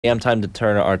AM time to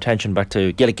turn our attention back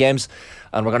to Gaelic games,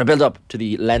 and we're going to build up to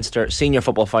the Leinster senior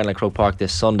football final at Croke Park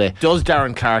this Sunday. Does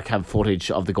Darren Clarke have footage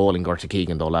of the goal in Gorta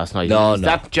Keegan though last night? No, Is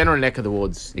that general neck of the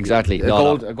woods? Exactly. A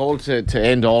goal to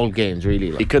end all games,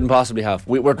 really. He couldn't possibly have.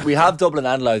 We have Dublin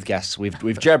and Louth guests.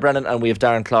 We've Ger Brennan and we have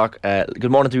Darren Clarke.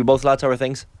 Good morning to you both, lads. How are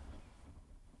things?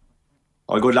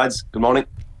 All good, lads. Good morning.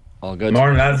 All good.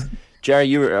 Morning, lads.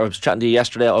 Jerry, I was chatting to you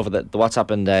yesterday over the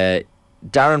WhatsApp, and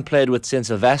Darren played with St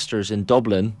Sylvester's in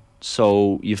Dublin,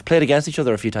 so you've played against each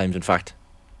other a few times, in fact.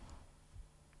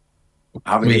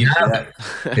 We have.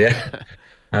 Yeah.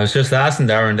 I was just asking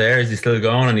Darren there, is he still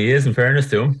going? And he is, in fairness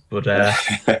to him, but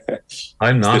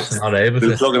I'm not able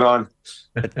to. Plugging on.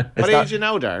 What age are you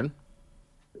now, Darren?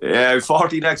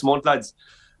 40 next month, lads.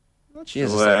 Oh,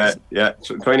 Jesus.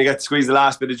 So, trying to squeeze the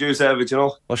last bit of juice out of it, you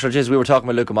know. Well, sure, geez, we were talking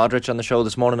about Luka Modric on the show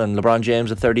this morning, and LeBron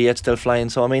James at 38 still flying.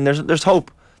 So I mean, there's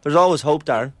hope. There's always hope,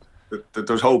 Darren.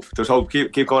 There's hope. There's hope.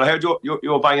 Keep going. I heard you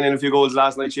were banging in a few goals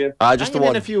last night, Shane. Just the one.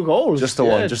 In a few goals. Just the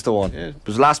one. Yeah. It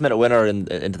was a last minute winner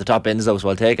into the top ends, though, so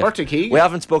I'll take it. We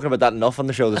haven't spoken about that enough on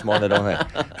the show this morning, I don't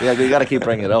think. We got to keep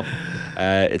bringing it up.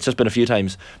 It's just been a few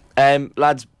times.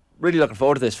 Lads, really looking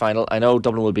forward to this final. I know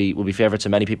Dublin will be favourites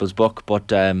in many people's book,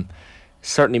 but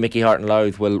certainly Mickey Hart and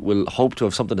Louth will hope to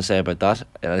have something to say about that.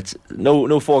 It's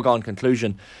no foregone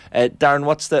conclusion. Darren,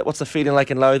 what's the feeling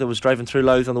like in Louth? I was driving through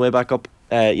Louth on the way back up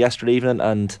yesterday evening,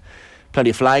 and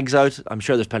plenty of flags out. I'm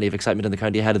sure there's plenty of excitement in the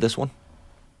county ahead of this one.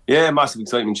 Yeah, massive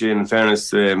excitement, Shane. In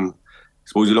fairness, I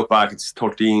suppose you look back, it's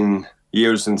 13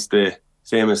 years since the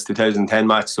famous 2010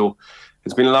 match, so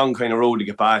it's been a long kind of road to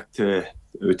get back to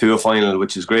a final,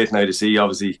 which is great now to see,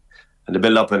 obviously. And the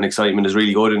build-up and excitement is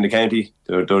really good in the county.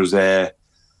 There's a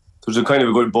kind of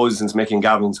a good buzz since Mickey and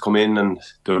Gavin's come in, and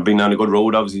they've been on a good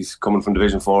road. Obviously, coming from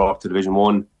Division 4 up to Division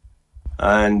 1.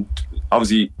 And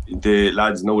obviously, the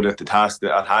lads know that the task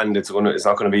at hand, it's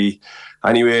not going to be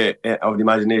anyway of the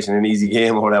imagination an easy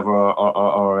game or whatever,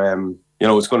 or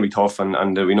it's going to be tough,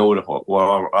 and we know that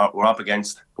we're up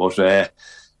against. But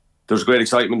there's great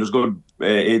excitement. There's good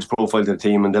age profile to the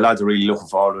team, and the lads are really looking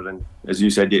forward. And as you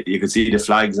said, you could see the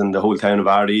flags and the whole town of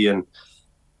Ardee, and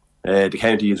the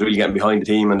county is really getting behind the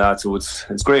team and that. So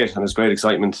it's great, and it's great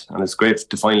excitement, and it's great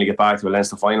to finally get back to a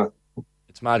Leinster final.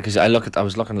 It's mad because I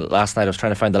was looking at last night. I was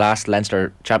trying to find the last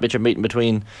Leinster Championship meeting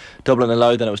between Dublin and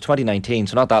Louth, and it was 2019,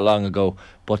 so not that long ago.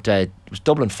 But it was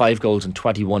Dublin 5 goals and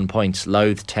 21 points,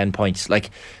 Louth 10 points. Like,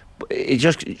 it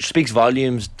just speaks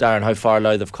volumes, Darren, how far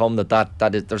Louth have come.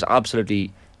 There's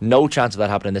absolutely no chance of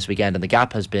that happening this weekend, and the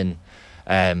gap has been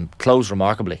closed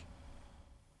remarkably.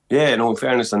 Yeah, no, in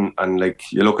fairness, and like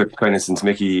you look at kind of since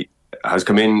Mickey has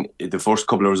come in, the first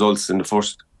couple of results in the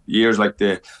first years, like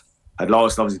they had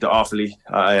lost obviously to Offaly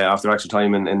after extra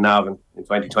time in Navan in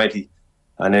 2020,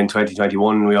 and then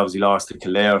 2021 we obviously lost to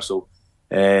Kildare. So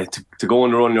to go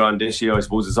on the run you're on this year, I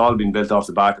suppose it's all been built off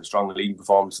the back of strong league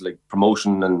performances like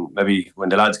promotion, and maybe when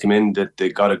the lads came in that they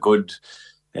got a good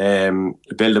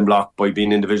building block by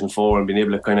being in Division 4 and being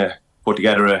able to kind of put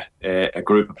together a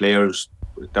group of players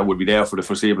that would be there for the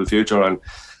foreseeable future, and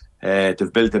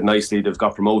they've built it nicely. They've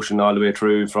got promotion all the way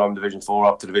through from Division 4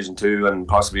 up to Division 2, and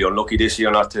possibly unlucky this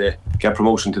year not to get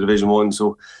promotion to Division 1.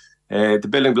 So the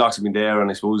building blocks have been there,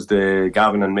 and I suppose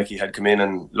Gavin and Mickey had come in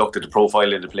and looked at the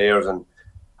profile of the players, and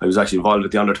I was actually involved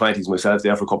with the under-20s myself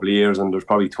there for a couple of years, and there's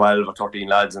probably 12 or 13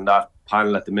 lads in that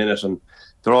panel at the minute, and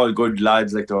they're all good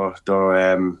lads. Like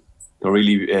they're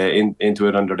really into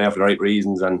it, and they're there for the right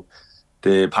reasons, and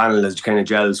the panel has kind of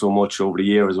gelled so much over the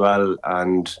year as well.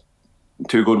 And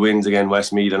 2 good wins again,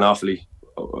 Westmeath and Offaly,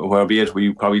 albeit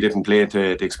we probably didn't play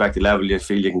to the expected level you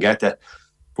feel you can get to.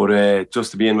 But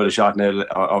just to be in with a shot now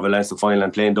of a Leinster final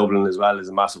and playing Dublin as well is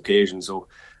a massive occasion. So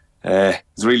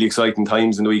it's really exciting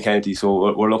times in the wee county.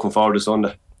 So we're looking forward to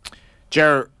Sunday.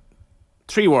 Ger,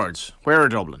 3 words. Where are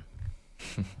Dublin?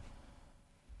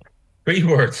 3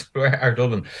 words. Where are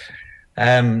Dublin?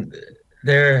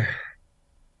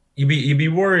 You'd be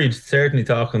worried, certainly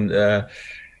talking to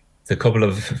a couple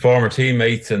of former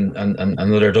teammates and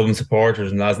other Dublin supporters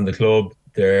and lads in the club.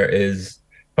 There is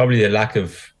probably a lack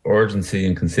of urgency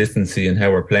and consistency in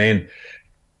how we're playing.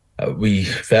 We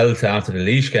felt after the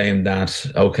Laois game that,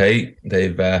 okay,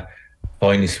 they've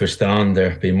finally switched on.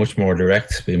 They're being much more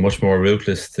direct, being much more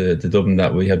ruthless to the Dublin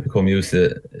that we have become used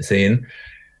to seeing.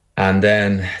 And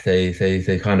then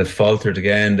they kind of faltered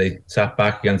again. They sat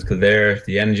back against Kildare.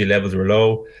 The energy levels were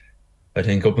low. I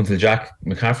think up until Jack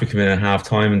McCaffrey came in at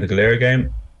half-time in the Kildare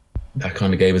game, that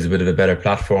kind of gave us a bit of a better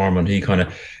platform, and he kind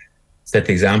of set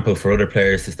the example for other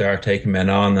players to start taking men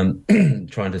on and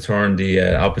trying to turn the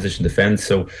opposition defence.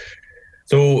 So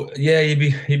yeah, you'd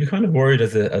be kind of worried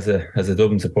as a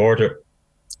Dublin supporter.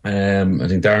 I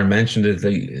think Darren mentioned it,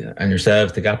 and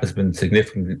yourself, the gap has been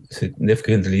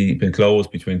significantly been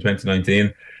closed between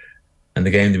 2019 and the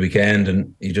game the weekend,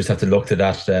 and you just have to look to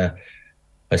that.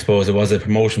 I suppose it was a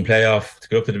promotion playoff to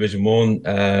go up to Division 1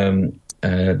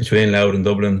 between Louth and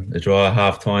Dublin, a draw at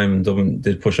half time, and Dublin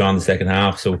did push on the second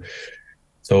half. So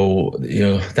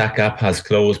that gap has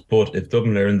closed. But if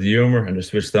Dublin are in the humour and they're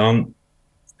switched on,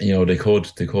 they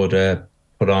could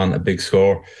put on a big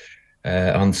score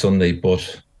on Sunday.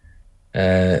 But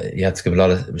you have to give a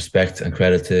lot of respect and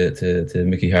credit to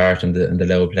Mickey Hart and the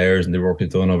Louth players and the work they've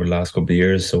done over the last couple of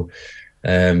years. So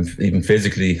even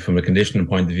physically, from a conditioning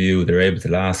point of view, they're able to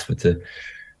last with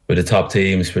the top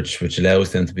teams, which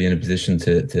allows them to be in a position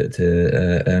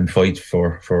to fight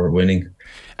for winning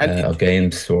of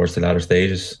games towards the latter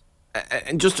stages.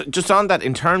 And just on that,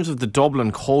 in terms of the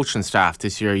Dublin coaching staff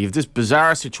this year, you have this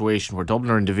bizarre situation where Dublin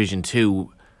are in Division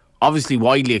 2, obviously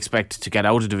widely expected to get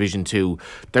out of Division 2.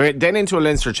 They're then into a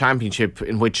Leinster Championship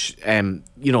in which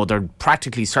they're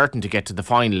practically certain to get to the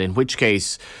final, in which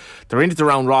case they're into the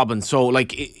round robin. So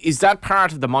is that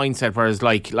part of the mindset, whereas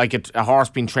like a horse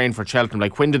being trained for Cheltenham,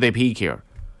 when do they peak here?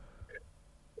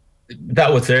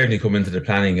 That would certainly come into the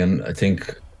planning, and I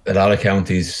think a lot of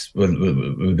counties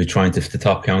will be trying to, the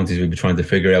top counties will be trying to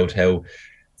figure out how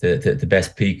the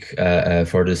best peak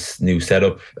for this new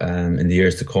setup in the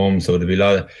years to come. So there'll be a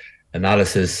lot of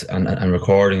analysis and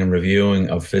recording and reviewing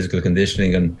of physical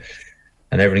conditioning and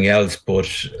everything else. But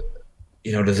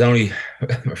there's only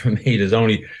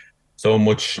so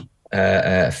much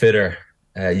fitter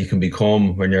you can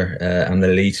become when you're an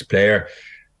elite player.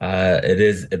 It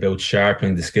is about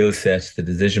sharpening the skill set, the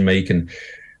decision making.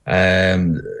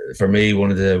 For me, one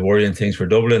of the worrying things for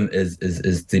Dublin is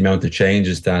the amount of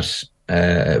changes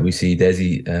that we see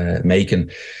Desi making,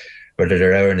 whether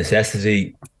they're out of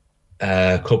necessity,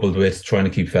 coupled with trying to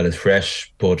keep fellas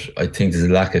fresh. But I think there's a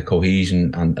lack of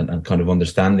cohesion and kind of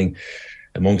understanding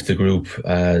amongst the group,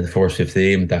 the first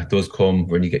 15, that does come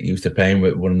when you get used to playing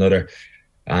with one another.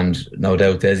 And no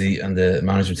doubt Desi and the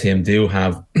management team do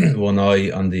have one eye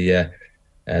on the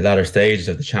latter stages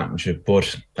of the championship,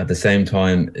 but at the same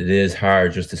time it is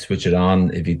hard just to switch it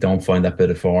on if you don't find that bit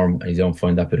of form and you don't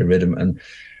find that bit of rhythm. And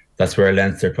that's where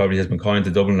Leinster probably has been kind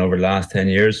to Dublin over the last 10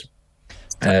 years,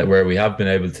 where we have been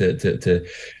able to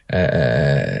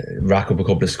rack up a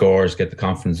couple of scores, get the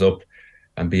confidence up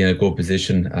and be in a good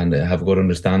position and have a good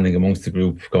understanding amongst the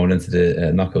group going into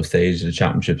the knockout stage of the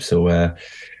championship. So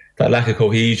that lack of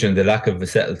cohesion, the lack of a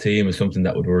settled team is something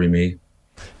that would worry me.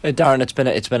 Darren,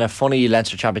 it's been a funny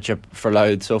Leinster Championship for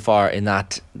Louth so far, in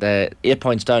that the 8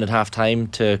 points down at half time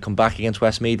to come back against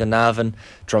Westmeath and Navan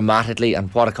dramatically,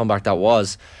 and what a comeback that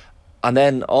was, and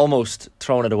then almost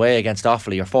throwing it away against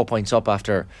Offaly. You're 4 points up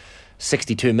after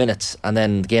 62 minutes, and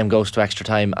then the game goes to extra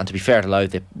time. And to be fair to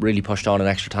Louth, they really pushed on in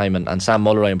extra time, and Sam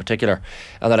Mullery in particular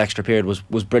and that extra period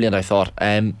was brilliant, I thought.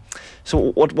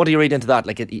 So what do you read into that?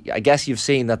 I guess you've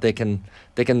seen that they can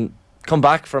come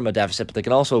back from a deficit, but they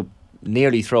can also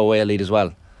nearly throw away a lead as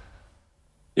well.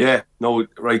 Yeah, no,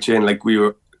 right, Shane. We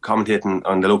were commentating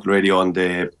on the local radio on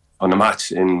the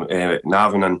match in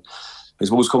Navan, and I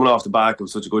suppose coming off the back of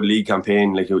such a good league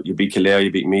campaign, you beat Kildare,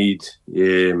 you beat Meath,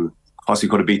 Hussey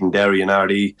could have beaten Derry and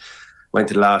RD, went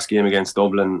to the last game against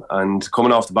Dublin, and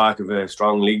coming off the back of a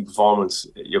strong league performance,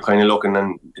 you're kind of looking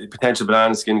and potential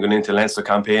banana skin going into the Leinster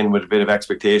campaign with a bit of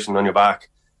expectation on your back.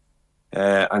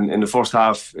 And in the first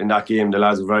half in that game, the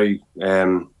lads were very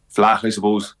flat, I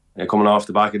suppose, coming off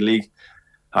the back of the league.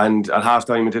 And at half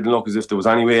time, it didn't look as if there was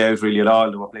any way out really at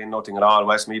all. They were playing nothing at all.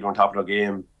 Westmeath were on top of their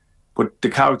game. But the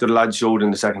character the lads showed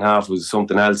in the second half was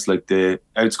something else. They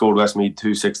outscored Westmeath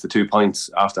 2-6 to 2 points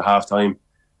after half time.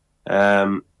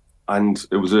 And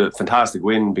it was a fantastic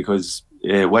win because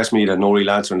Westmeath had no real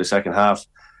answer in the second half.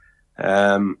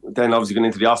 Then obviously going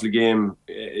into the Offaly game,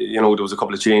 there was a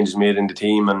couple of changes made in the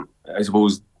team, and I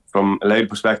suppose from a Louth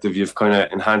perspective, you've kind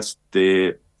of enhanced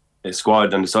the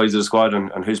squad and the size of the squad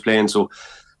and who's playing. So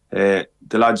the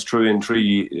lads threw in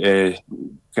 3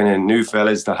 kind of new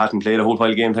fellas that hadn't played a whole pile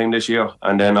of game time this year,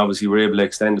 and then obviously we were able to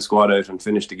extend the squad out and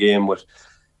finish the game with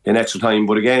in extra time.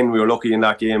 But again, we were lucky in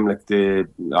that game. The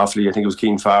Offaly, I think it was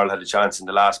Keane Farrell had a chance in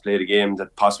the last play of the game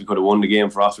that possibly could have won the game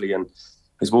for Offaly, and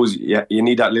I suppose you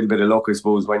need that little bit of luck, I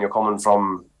suppose, when you're coming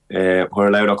from where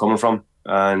Louth are coming from.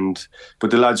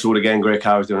 But the lads showed again great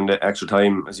character in the extra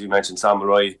time. As you mentioned, Sam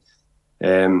Mullery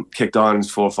kicked on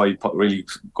 4 or 5 really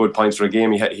good points for a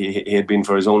game. He had been,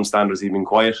 for his own standards, he'd been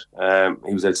quiet.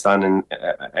 He was outstanding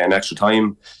in extra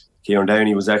time. Kieran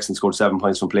Downey was excellent, scored 7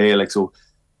 points from play. So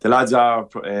the lads are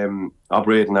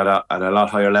operating at a lot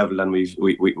higher level than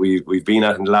we've been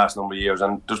at in the last number of years,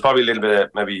 and there's probably a little bit of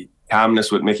maybe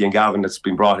calmness with Mickey and Gavin that's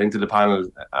been brought into the panel,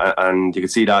 and you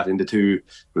could see that in the two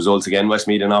results again.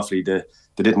 Westmeath and Offaly,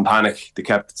 they didn't panic. They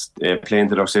kept playing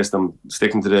to their system,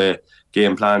 sticking to the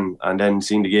game plan, and then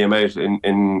seeing the game out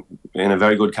in a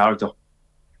very good character.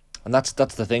 And that's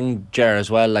the thing, Ger,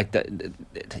 as well. Like,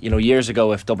 years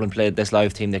ago, if Dublin played this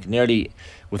Louth team, they could nearly,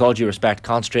 with all due respect,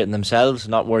 concentrate on themselves,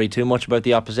 not worry too much about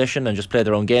the opposition, and just play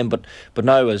their own game. But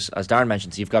now, as Darren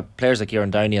mentions, you've got players like Kieran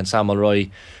Downey and Sam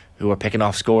Mulroy who are picking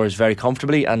off scores very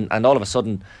comfortably, and all of a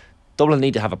sudden, Dublin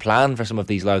need to have a plan for some of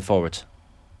these Louth forwards.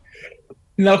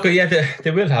 No, yeah,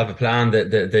 they will have a plan.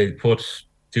 They put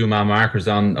 2-man markers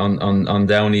on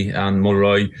Downey and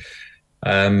Mulroy.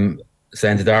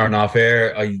 Saying to Darren off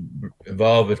air, I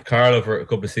involved with Carlo for a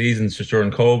couple of seasons just during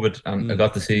COVID, and I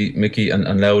got to see Mickey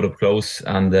and Louth up close,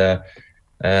 and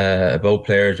both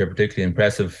players are particularly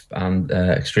impressive and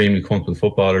extremely comfortable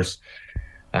footballers,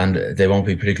 and they won't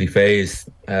be particularly phased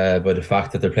by the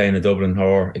fact that they're playing in Dublin,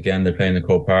 or again they're playing in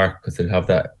Croker Park, because they'll have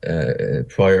that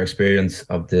prior experience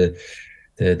of the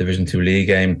Division 2 league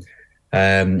game.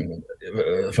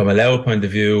 From a Louth point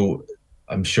of view,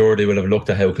 I'm sure they will have looked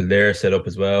at how Kildare set up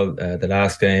as well the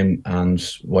last game, and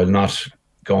while not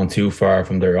going too far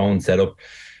from their own setup,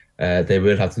 they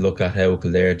will have to look at how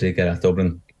Kildare did get at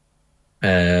Dublin,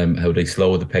 how they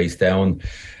slowed the pace down,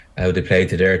 how they played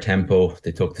to their tempo.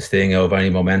 They took the sting out of any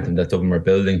momentum that Dublin were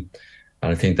building,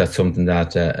 and I think that's something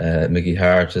that Mickey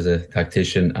Hart, as a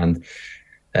tactician, and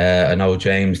I know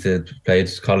James played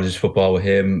college football with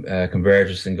him,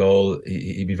 convergence in goal.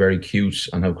 He'd be very cute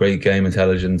and have great game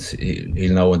intelligence.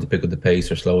 He'll know when to pick up the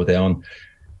pace or slow it down.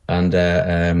 And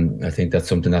I think that's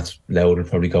something that's Louth would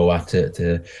probably go at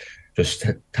to just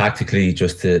tactically,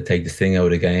 just to take the sting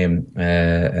out of the game,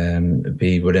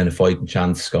 be within a fighting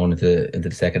chance going into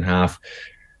the second half.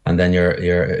 And then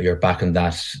you're back in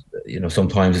that,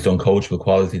 sometimes it's uncoachable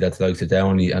quality that's like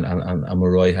Downey and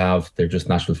Mulroy have. They're just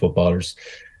natural footballers,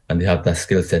 and they have that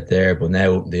skill set there. But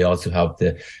now they also have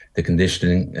the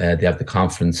conditioning, they have the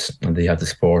confidence, and they have the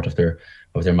support of their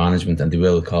management, and they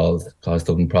will cause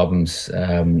Dublin problems.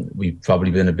 We've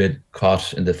probably been a bit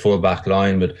caught in the full back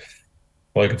line, but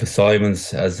Michael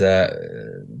Fitzsimons has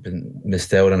been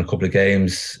missed out on a couple of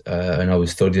games. I know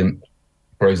he's studying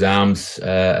for exams,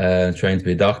 trying to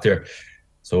be a doctor,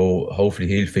 so hopefully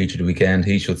he'll feature the weekend.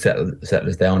 He should settle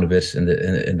us down a bit in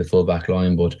the full back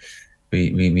line, but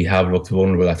we have looked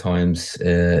vulnerable at times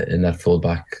in that full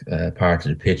back part of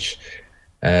the pitch.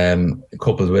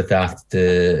 Coupled with that,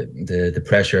 the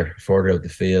pressure further out the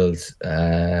field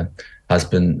has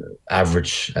been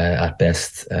average at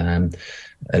best,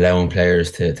 allowing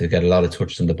players to get a lot of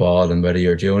touches on the ball, and whether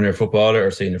you're a junior footballer or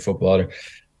senior footballer,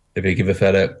 if you give a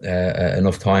fella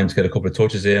enough time to get a couple of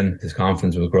touches in, his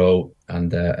confidence will grow,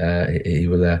 and he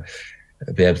will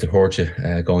be able to hurt you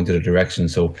going to the direction.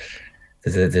 So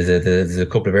there's a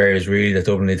couple of areas really that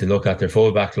Dublin need to look at. Their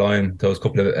full back line, those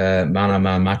couple of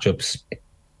man-on-man matchups,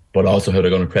 but also how they're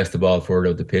going to press the ball further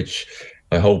out the pitch.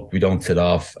 I hope we don't sit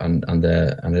off and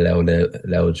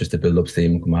allow just to build up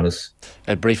steam and come at us.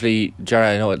 Briefly, Ger,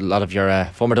 I know a lot of your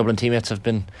former Dublin teammates have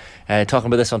been talking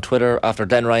about this on Twitter after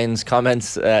Glenn Ryan's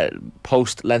comments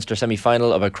post Leinster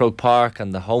semi-final about Croker Park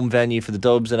and the home venue for the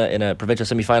Dubs in a provincial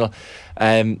semi-final.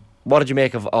 What did you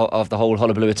make of the whole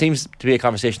hullabaloo? It seems to be a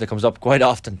conversation that comes up quite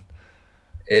often.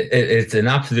 It's an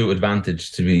absolute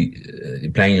advantage to be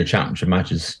playing your championship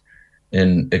matches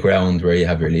in a ground where you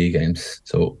have your league games.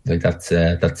 So like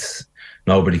that's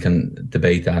nobody can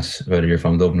debate that, whether you're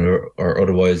from Dublin or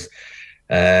otherwise.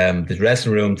 The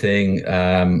dressing room thing,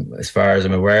 as far as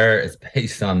I'm aware, it's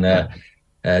based on the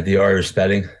Irish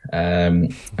spelling,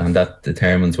 and that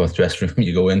determines what dressing room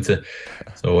you go into.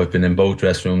 So I've been in both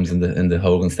dressing rooms in the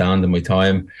Hogan stand in my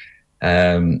time.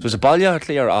 So was it Ballia or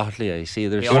Ahtley? I see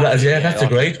there's that's a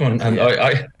great one, and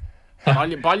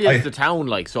Ballia is the town,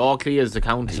 like, so Auckley is the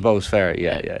county. I suppose fair,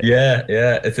 yeah.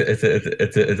 It's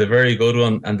a very good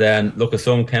one. And then look at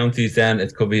some counties. Then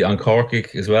it could be on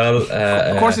Corkic as well.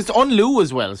 Of course, it's Unlu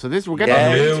as well. So we're getting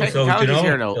technicalities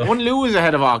here now. Unlu is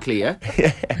ahead of Auckley, yeah.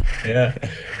 Yeah.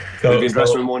 We'll be in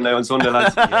dressing room one now on Sunday,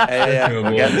 lads.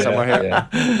 We're getting somewhere here. Yeah.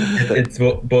 It's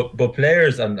but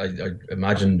players, and I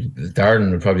imagine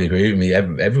Darren would probably agree with me.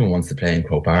 Everyone wants to play in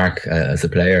Croker Park as a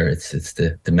player. It's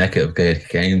the mecca of Gaelic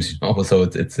games, So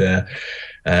it's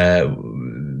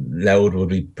Louth would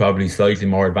be probably slightly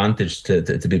more advantaged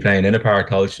to be playing in a Park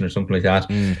Collection or something like that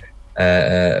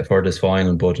for this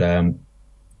final. But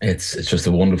it's just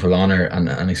a wonderful honour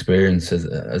and experience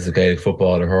as a Gaelic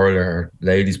footballer, hurler, or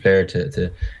ladies player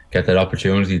to get that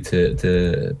opportunity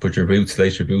to put your boots,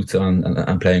 lace your boots on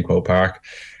and play in Croke Park.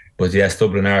 But yes,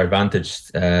 Dublin are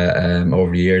advantaged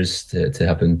over the years to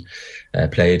having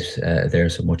played there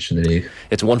so much in the league.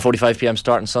 It's 1:45 p.m.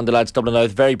 starting Sunday, lads. Dublin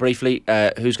Louth. Very briefly,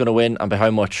 who's going to win and by how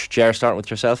much? Ger, starting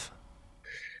with yourself.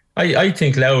 I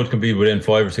think Louth can be within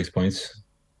 5 or 6 points.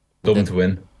 Dublin to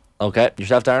win. Okay,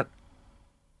 yourself, Darren?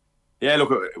 Yeah,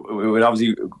 look,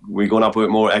 we're going up with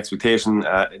more expectation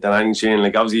than anything, Shane.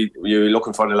 Like, obviously, you're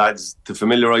looking for the lads to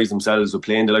familiarise themselves with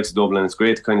playing the likes of Dublin. It's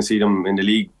great to kind of see them in the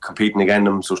league competing against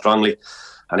them so strongly.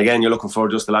 And again, you're looking for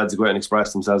just the lads to go out and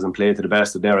express themselves and play to the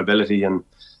best of their ability. And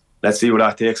let's see where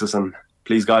that takes us. And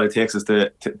please God, it takes us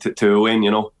to a win, you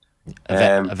know.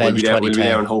 We'll be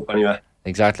there and hope anyway.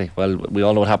 Exactly. Well, we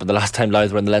all know what happened the last time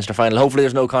Louth were in the Leinster final. Hopefully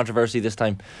there's no controversy this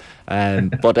time.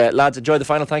 But lads, enjoy the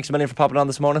final. Thanks a million for popping on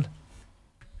this morning.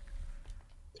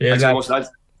 Thanks so much, lads.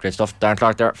 Great stuff. Darren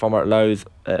Clarke there, former Louth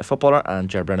footballer, and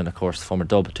Ger Brennan, of course, former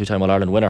Dub, 2-time All-Ireland winner.